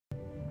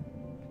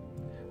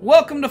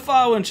Welcome to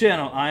Fawin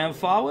channel. I am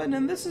Fawin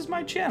and this is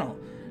my channel.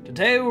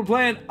 Today we're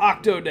playing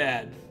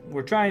Octodad.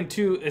 We're trying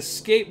to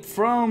escape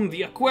from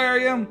the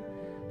aquarium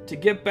to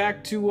get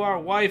back to our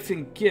wife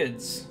and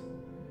kids.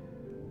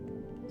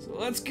 So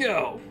let's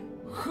go.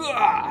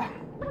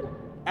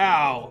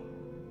 Ow.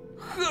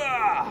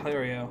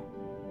 There we go.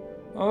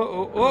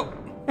 Oh.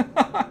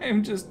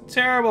 I'm just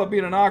terrible at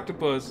being an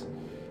octopus.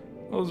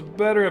 I was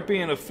better at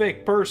being a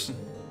fake person.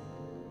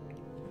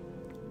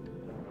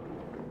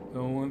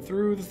 Going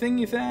through the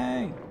thingy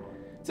thing.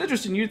 It's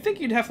interesting. You'd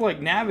think you'd have to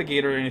like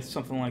navigate or anything,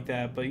 something like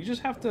that, but you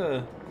just have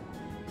to.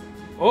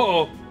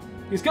 Uh-oh,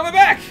 he's coming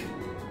back.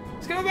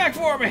 He's coming back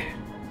for me.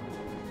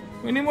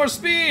 We need more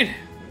speed.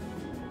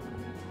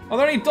 Are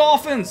there any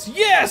dolphins?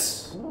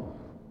 Yes.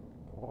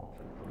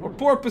 Or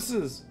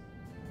porpoises.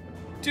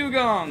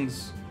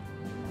 Dugongs.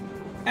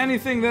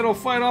 Anything that'll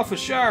fight off a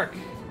shark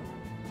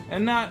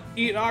and not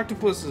eat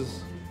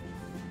octopuses.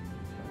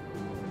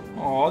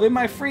 Oh, they're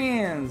my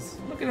friends.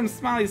 Look at them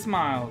smiley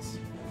smiles.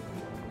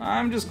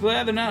 I'm just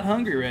glad they're not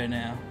hungry right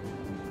now.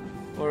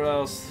 Or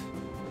else,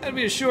 that'd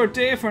be a short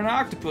day for an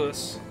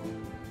octopus.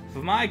 For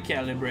my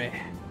calibre.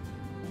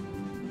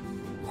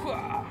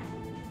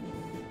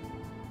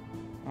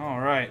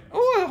 Alright.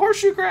 Oh, a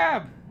horseshoe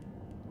crab!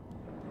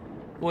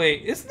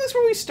 Wait, isn't this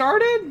where we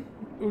started?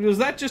 Was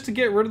that just to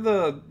get rid of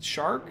the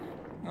shark?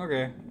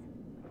 Okay.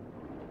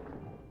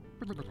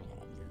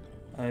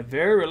 A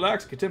very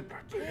relaxed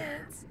contemporary.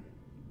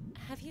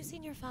 Have you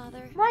seen your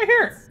father? Right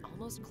here. It's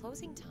almost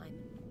closing time.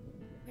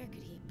 Where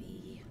could he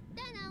be?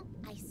 Dunno.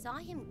 I saw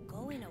him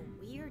go in a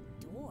weird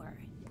door.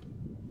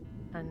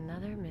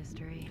 Another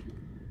mystery.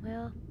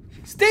 Well,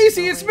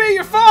 Stacy, it's me,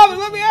 your father.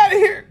 Let me out of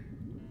here.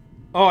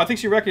 Oh, I think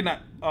she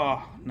recognized.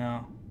 Oh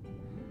no.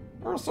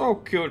 You're so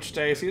cute,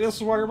 Stacy. This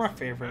is why you're my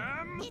favorite.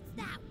 It's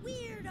that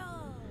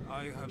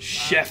weirdo.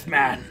 Chef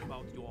man.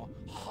 About your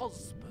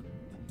husband.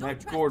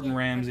 Like Gordon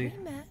Ramsay.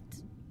 we met.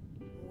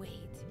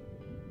 Wait,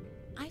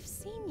 I've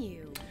seen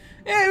you.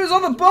 Yeah, he was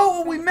on the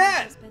boat when we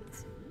met.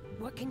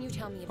 What can you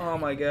tell me about? Oh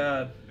my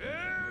god.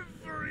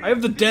 I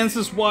have the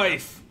densest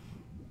wife.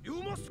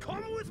 You must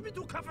come with me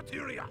to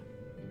cafeteria.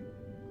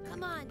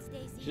 Come on,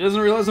 Stacy. She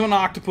doesn't realize I'm an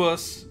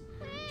octopus.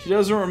 She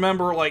doesn't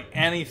remember like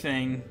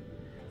anything.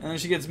 And then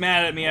she gets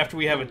mad at me after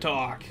we have a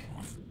talk.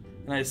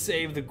 And I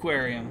save the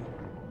aquarium.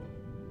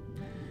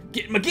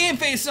 Get my game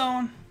face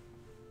on.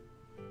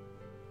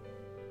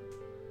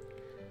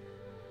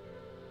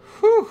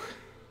 Whew.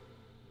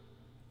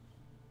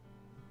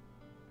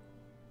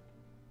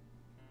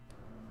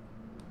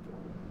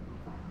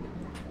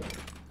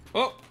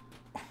 Oh.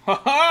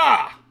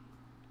 Ha-ha!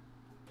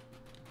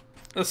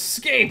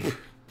 Escape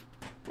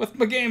with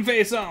my game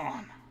face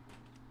on.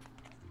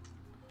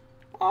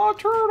 Aw,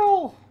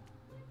 turtle.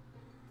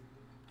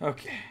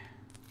 Okay.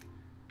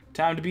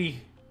 Time to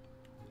be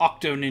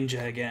Octo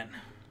Ninja again.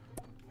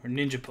 Or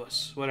Ninja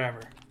Puss,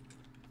 whatever.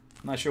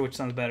 I'm not sure which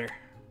sounds better.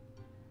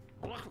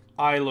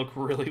 I look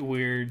really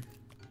weird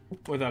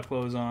without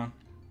clothes on.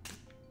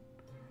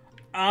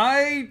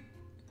 As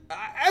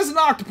an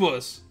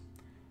octopus,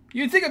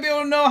 you'd think I'd be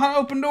able to know how to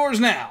open doors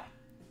now.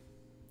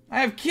 I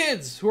have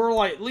kids who are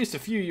like at least a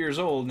few years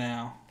old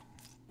now.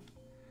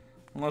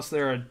 Unless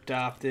they're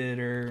adopted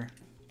or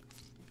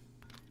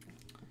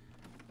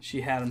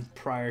she had them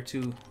prior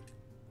to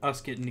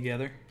us getting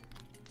together.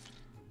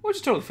 Which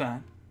is totally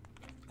fine.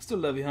 I still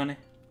love you, honey.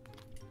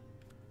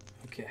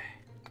 Okay.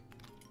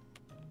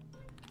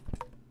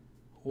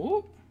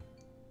 Whoop.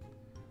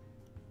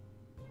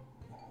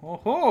 Oh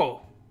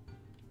ho!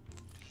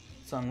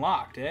 It's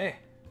unlocked, eh?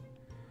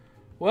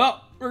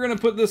 Well, we're gonna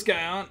put this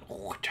guy on.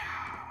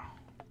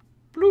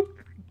 Bloop.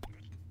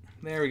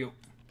 There we go.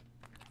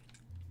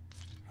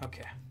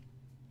 Okay.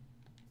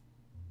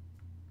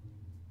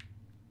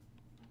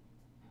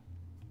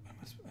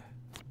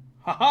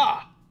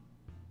 Haha!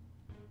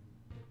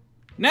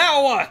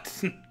 Now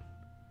what?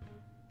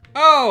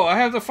 Oh, I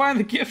have to find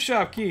the gift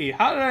shop key.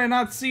 How did I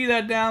not see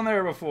that down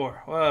there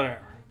before? Whatever.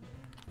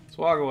 Let's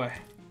walk away.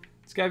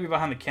 It's gotta be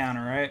behind the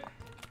counter, right?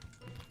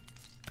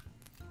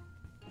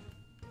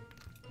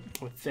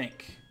 I would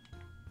think.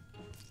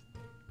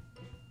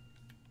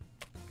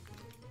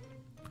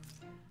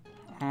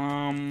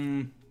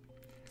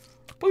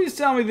 Please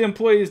tell me the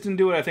employees didn't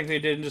do what I think they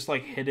did and just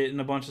like hid it in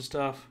a bunch of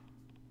stuff.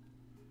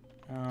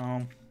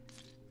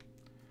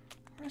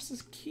 Where's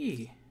this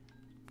key?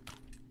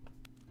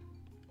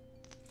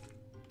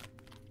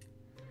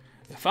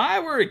 If I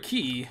were a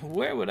key,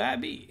 where would I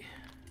be?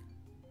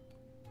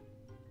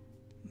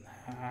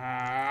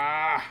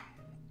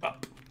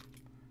 Up.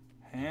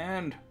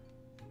 And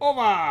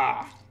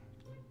over.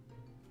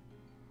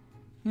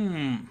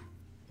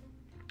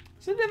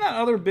 Is it in that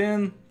other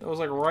bin that was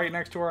like right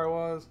next to where I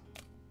was?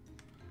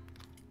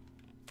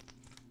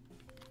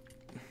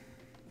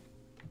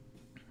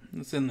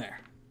 It's in there.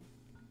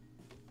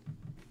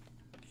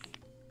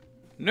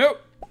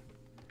 Nope.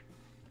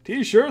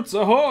 T-shirts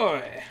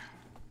ahoy!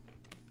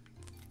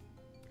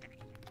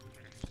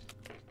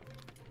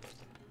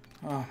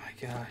 Oh my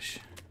gosh.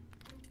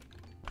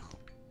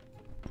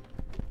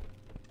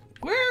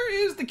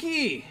 Where is the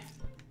key?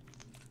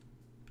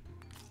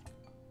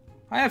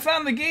 I have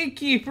found the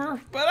gatekeeper,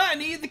 but I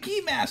need the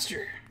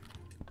keymaster.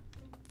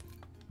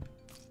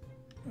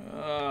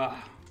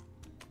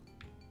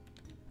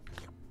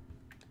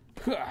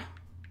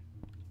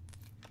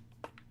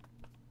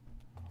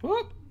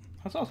 Whoop!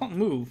 I saw something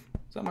move.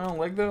 Is that my own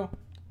leg, though?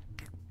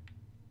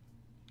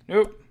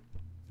 Nope.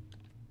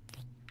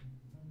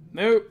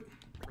 Nope.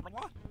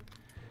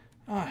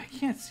 Oh, I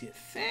can't see a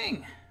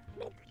thing.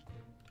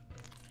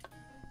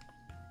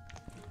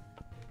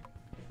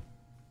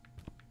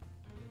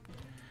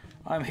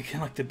 I'm making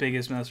like the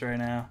biggest mess right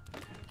now.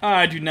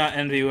 I do not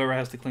envy whoever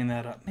has to clean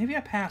that up. Maybe I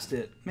passed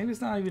it. Maybe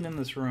it's not even in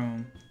this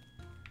room.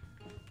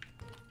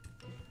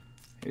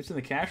 Maybe it's in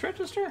the cash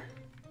register?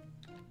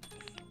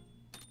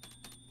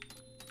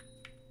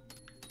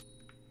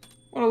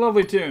 What a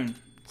lovely tune.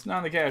 It's not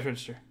in the cash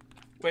register.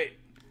 Wait.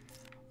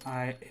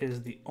 It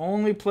is the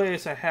only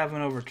place I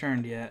haven't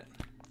overturned yet.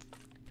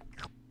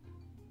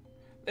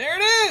 There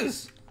it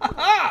is! Ha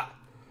ha!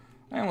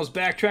 I almost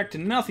backtracked to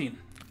nothing.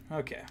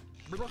 Okay.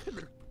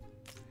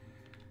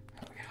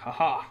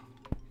 Haha.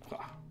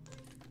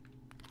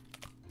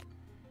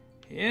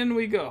 In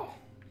we go.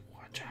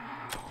 Watch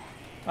out.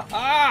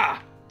 Haha!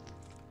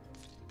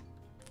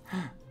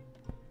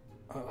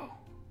 Uh-oh.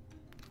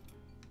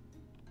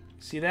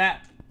 See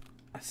that?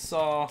 I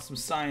saw some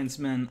science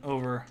men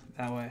over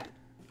that way.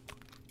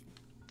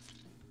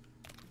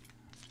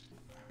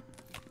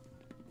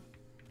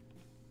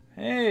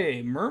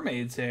 Hey,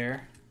 mermaid's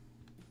hair.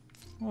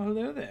 Oh,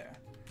 they're there.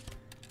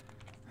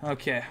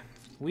 Okay.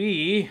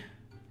 We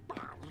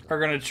are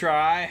gonna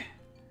try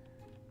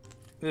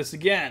this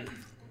again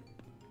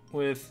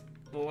with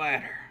the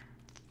ladder.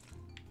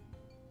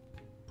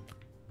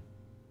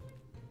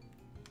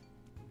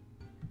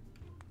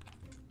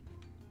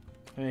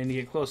 I need to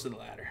get close to the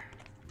ladder.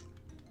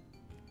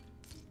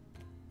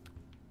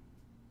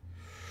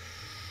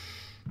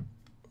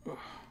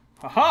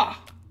 Haha!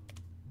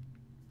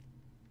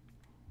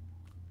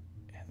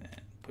 And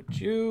then put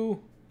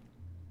you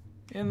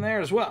in there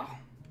as well.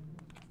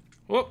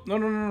 Whoop, no,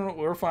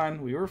 we were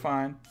fine. We were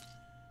fine.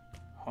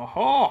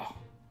 Ha-ha!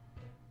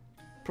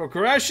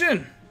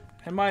 Progression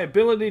and my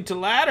ability to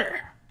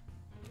ladder.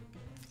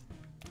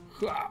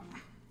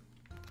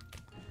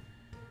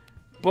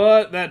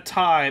 But that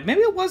tie,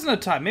 maybe it wasn't a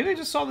tie. Maybe I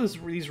just saw these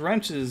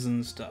wrenches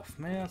and stuff.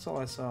 Maybe that's all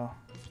I saw.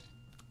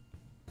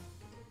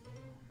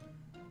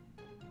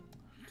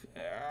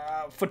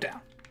 Foot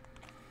down.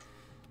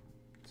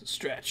 It's a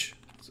stretch.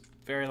 It's a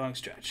very long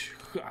stretch.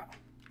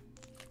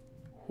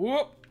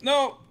 Whoop!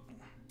 No!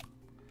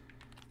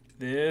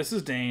 This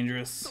is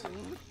dangerous.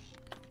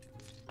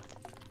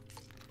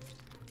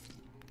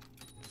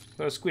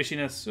 So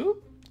squishiness.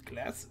 Oop,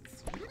 glasses.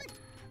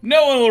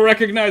 No one will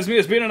recognize me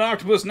as being an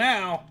octopus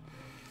now.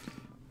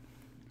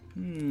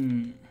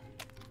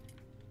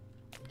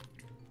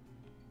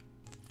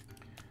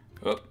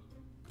 Oh.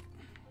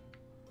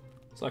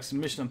 It's like some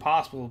Mission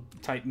Impossible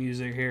type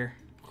music here.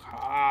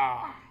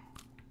 Ah.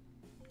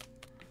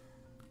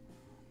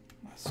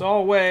 I saw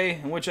a way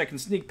in which I can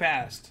sneak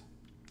past.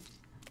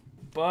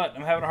 But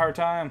I'm having a hard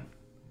time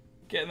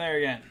getting there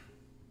again.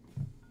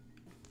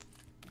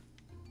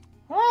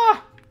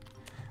 Ah!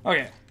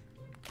 Okay.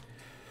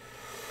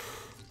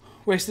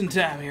 Wasting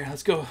time here.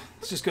 Let's go.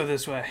 Let's just go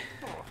this way.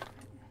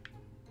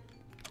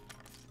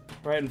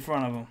 Right in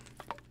front of them.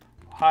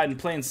 Hide in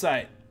plain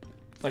sight.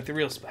 Like the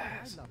real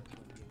spies. I love it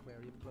when the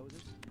aquarium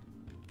closes.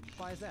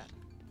 Why is that?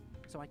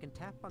 So I can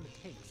tap on the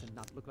tanks and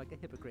not look like a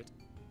hypocrite.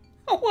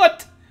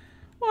 What?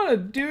 What a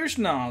douche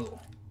nozzle.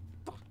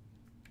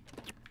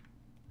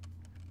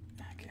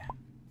 Okay.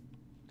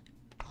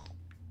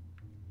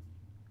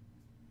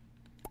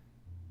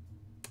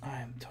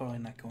 I am totally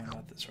not going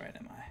about this right,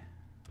 am I?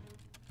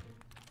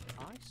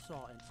 I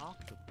saw an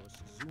octopus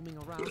zooming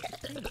around the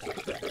tanks.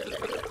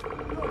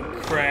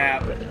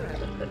 Crap.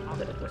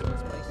 Octopus in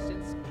this place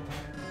since...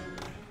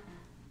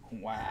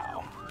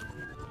 Wow.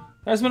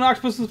 There's been an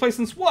octopus in this place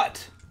since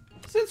what?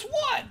 Since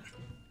what?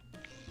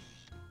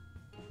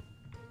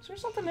 Is there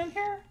something in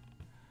here?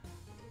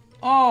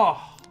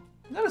 Oh,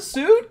 is that a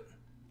suit?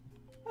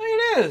 I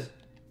think it is.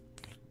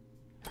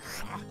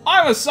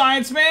 I'm a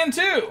science man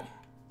too.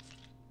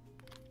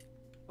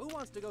 Who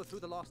wants to go through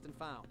the lost and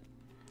found?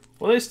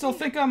 Will they still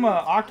think I'm an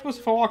octopus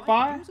if I walk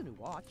by? Use a new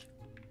watch.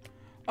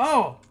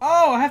 Oh,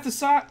 I have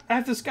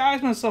to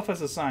disguise myself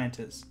as a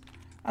scientist.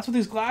 That's what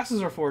these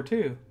glasses are for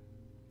too.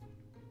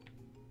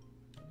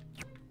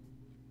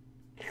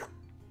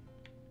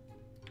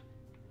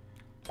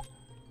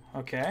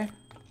 Okay.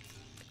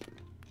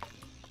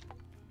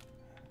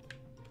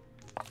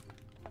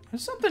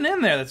 There's something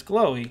in there that's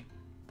glowy.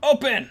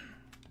 Open!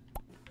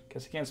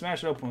 Guess I can't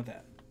smash it open with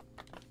that.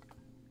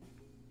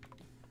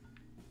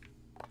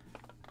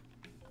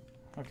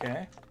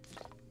 Okay.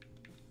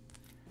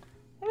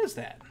 What is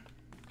that?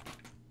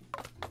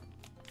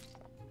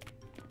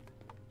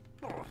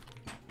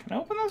 Can I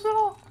open this at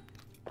all?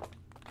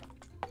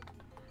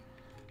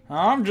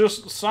 I'm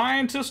just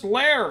Scientist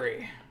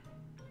Larry.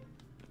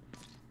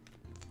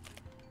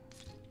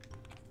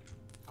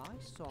 I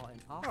saw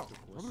an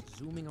octopus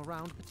zooming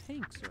around the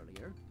tanks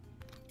earlier.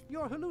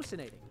 You're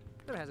hallucinating.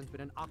 There hasn't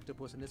been an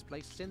octopus in this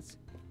place since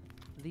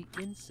the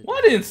incident.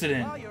 What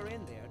incident? While you're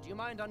in there, do you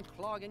mind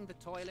unclogging the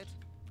toilet?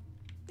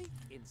 The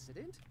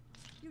incident?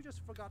 You just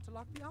forgot to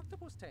lock the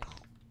octopus tank.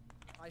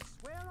 I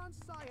swear on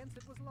science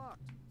it was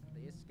locked.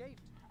 They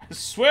escaped. I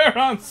swear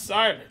on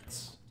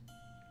silence.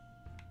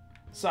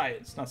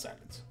 Science, not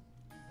silence.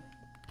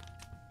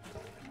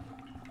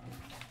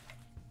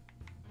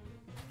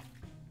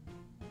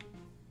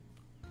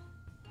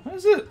 What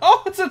is it?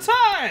 Oh, it's a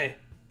tie!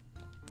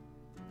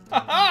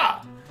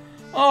 Haha!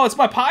 Oh, it's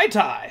my pie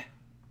tie.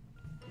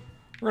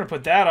 We're gonna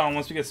put that on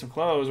once we get some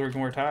clothes where we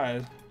can wear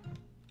ties.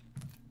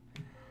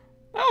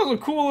 That was a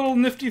cool little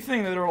nifty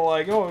thing that they were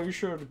like, oh, you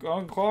should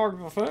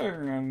unclog the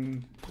thing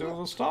and do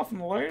the stuff in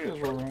the ladies'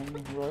 room.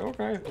 Like,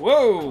 okay.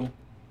 Whoa!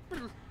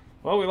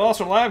 Well, we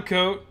lost our lab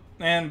coat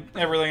and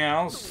everything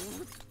else.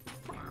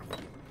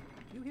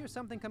 You hear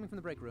something coming from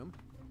the break room?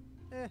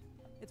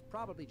 It's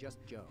probably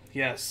just Joe.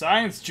 Yeah,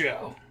 Science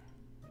Joe.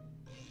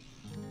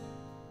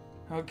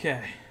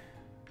 Okay.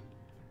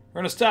 We're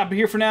gonna stop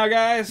here for now,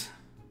 guys.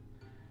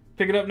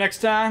 Pick it up next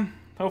time.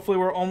 Hopefully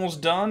we're almost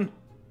done.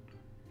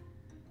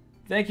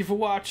 Thank you for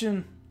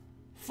watching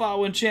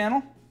Fawin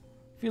channel.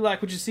 If you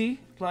like what you see,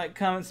 like,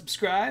 comment,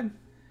 subscribe.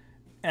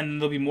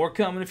 And there'll be more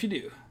coming if you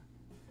do.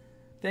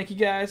 Thank you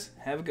guys.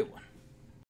 Have a good one.